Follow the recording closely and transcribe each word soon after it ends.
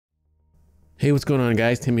Hey, what's going on,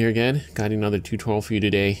 guys? Tim here again. Got another tutorial for you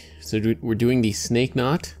today. So we're doing the snake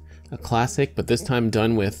knot, a classic, but this time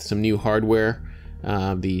done with some new hardware,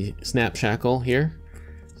 the snap shackle here,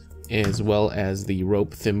 as well as the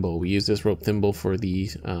rope thimble. We use this rope thimble for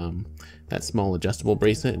the that small adjustable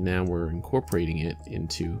bracelet, and now we're incorporating it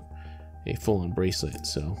into a full-on bracelet.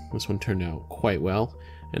 So this one turned out quite well,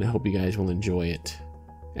 and I hope you guys will enjoy it.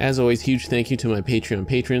 As always, huge thank you to my Patreon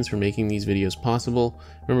patrons for making these videos possible.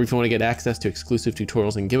 Remember, if you want to get access to exclusive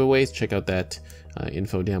tutorials and giveaways, check out that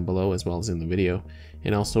info down below as well as in the video.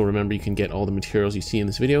 And also remember, you can get all the materials you see in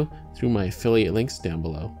this video through my affiliate links down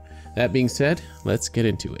below. That being said, let's get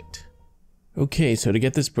into it. Okay, so to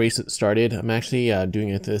get this bracelet started, I'm actually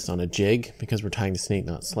doing this on a jig because we're tying the snake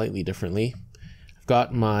knot slightly differently. I've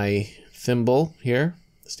got my thimble here,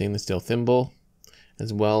 the stainless steel thimble,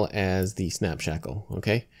 as well as the snap shackle.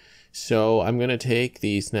 Okay, so I'm gonna take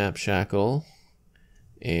the snap shackle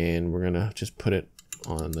and we're gonna just put it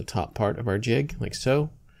on the top part of our jig like so,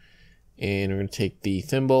 and we're gonna take the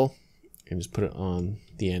thimble and just put it on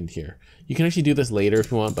the end here. You can actually do this later if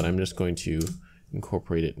you want, but I'm just going to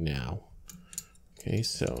incorporate it now. Okay,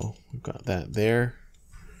 so we've got that there.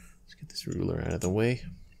 Let's get this ruler out of the way,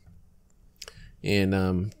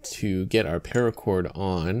 and to get our paracord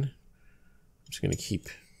on, I'm just going to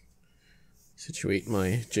situate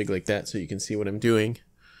my jig like that so you can see what I'm doing.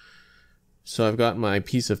 So I've got my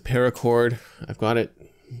piece of paracord. I've got it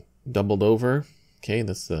doubled over. Okay,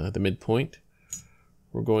 that's the midpoint.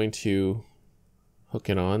 We're going to hook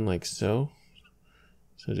it on like so.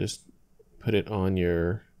 So just put it on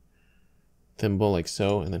your thimble like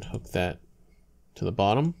so, and then hook that to the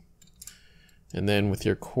bottom. And then with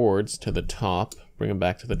your cords to the top, bring them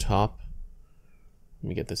back to the top. Let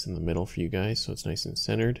me get this in the middle for you guys so it's nice and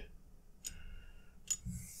centered.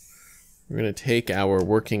 We're going to take our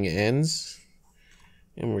working ends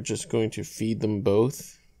and we're just going to feed them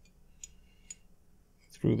both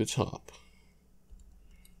through the top,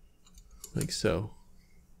 like so.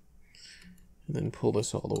 And then pull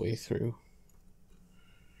this all the way through.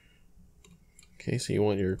 Okay, so you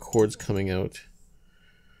want your cords coming out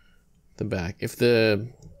the back. If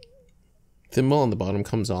the thimble on the bottom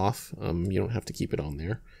comes off, you don't have to keep it on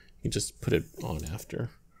there. You just put it on after.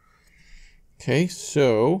 Okay,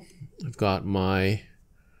 so I've got my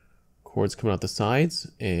cords coming out the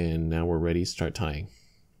sides, and now we're ready to start tying.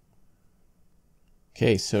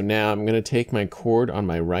 Okay, so now I'm going to take my cord on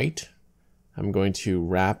my right. I'm going to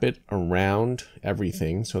wrap it around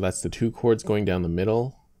everything. So that's the two cords going down the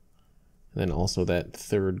middle, and then also that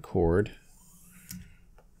third cord.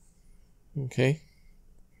 Okay.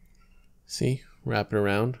 See, wrap it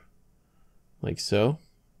around like so.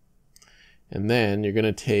 And then you're going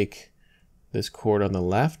to take this cord on the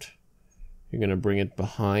left, you're going to bring it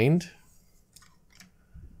behind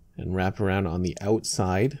and wrap around on the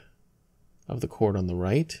outside of the cord on the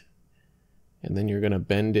right. And then you're going to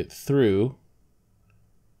bend it through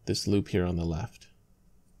this loop here on the left,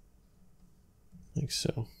 like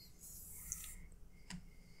so.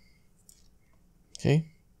 Okay.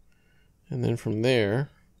 And then from there,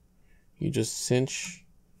 you just cinch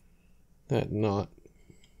that knot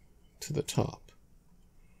to the top.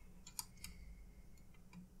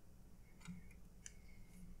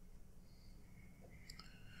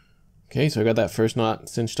 Okay, so I got that first knot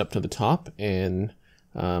cinched up to the top, and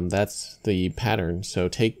that's the pattern. So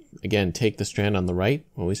take the strand on the right,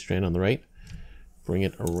 always strand on the right, bring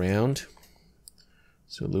it around.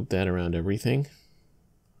 So loop that around everything,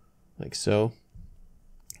 like so.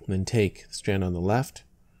 And then take the strand on the left,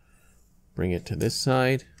 bring it to this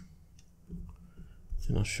side,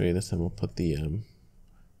 and I'll show you this, and we'll put the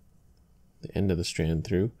end of the strand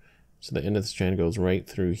through. So the end of the strand goes right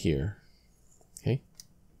through here. Okay.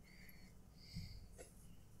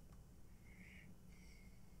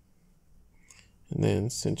 And then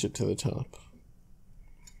cinch it to the top.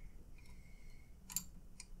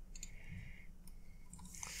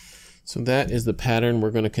 So that is the pattern we're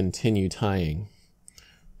going to continue tying.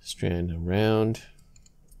 Strand around,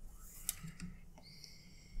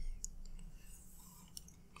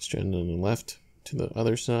 strand on the left to the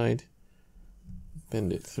other side,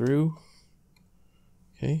 bend it through.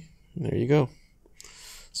 Okay, and there you go.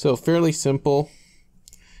 So fairly simple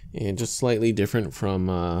and just slightly different from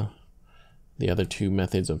the other two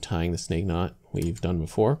methods of tying the snake knot we've done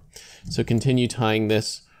before. So continue tying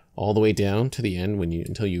this all the way down to the end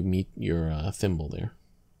until you meet your thimble there.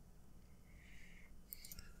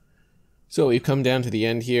 So we've come down to the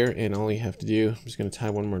end here, and all you have to do, I'm just going to tie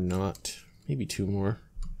one more knot, maybe two more.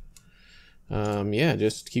 Yeah,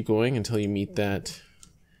 just keep going until you meet that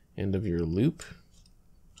end of your loop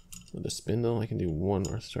with a spindle. I can do one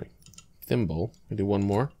more, sorry, thimble. We'll do one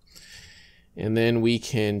more. And then we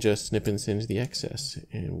can just snip and singe the excess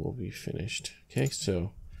and we'll be finished. Okay,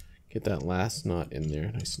 so get that last knot in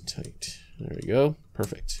there nice and tight. There we go.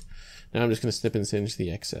 Perfect. Now I'm just going to snip and singe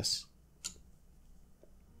the excess.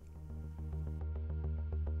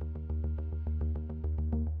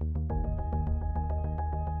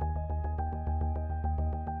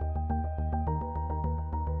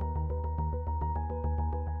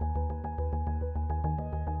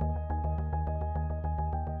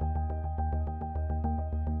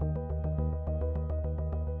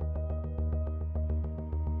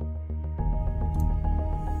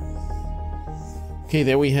 Okay,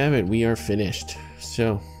 there we have it. We are finished.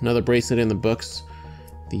 So, another bracelet in the books.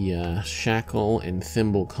 The Shackle and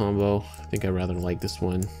Thimble combo. I think I rather like this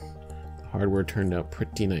one. The hardware turned out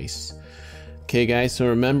pretty nice. Okay guys, so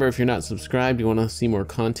remember, if you're not subscribed, you want to see more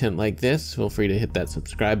content like this, feel free to hit that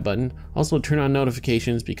subscribe button. Also turn on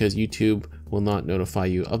notifications because YouTube will not notify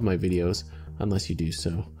you of my videos unless you do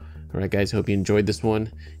so. Alright guys, hope you enjoyed this one,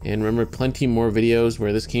 and remember, plenty more videos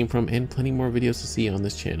where this came from and plenty more videos to see on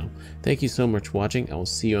this channel. Thank you so much for watching. I will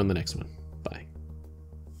see you on the next one.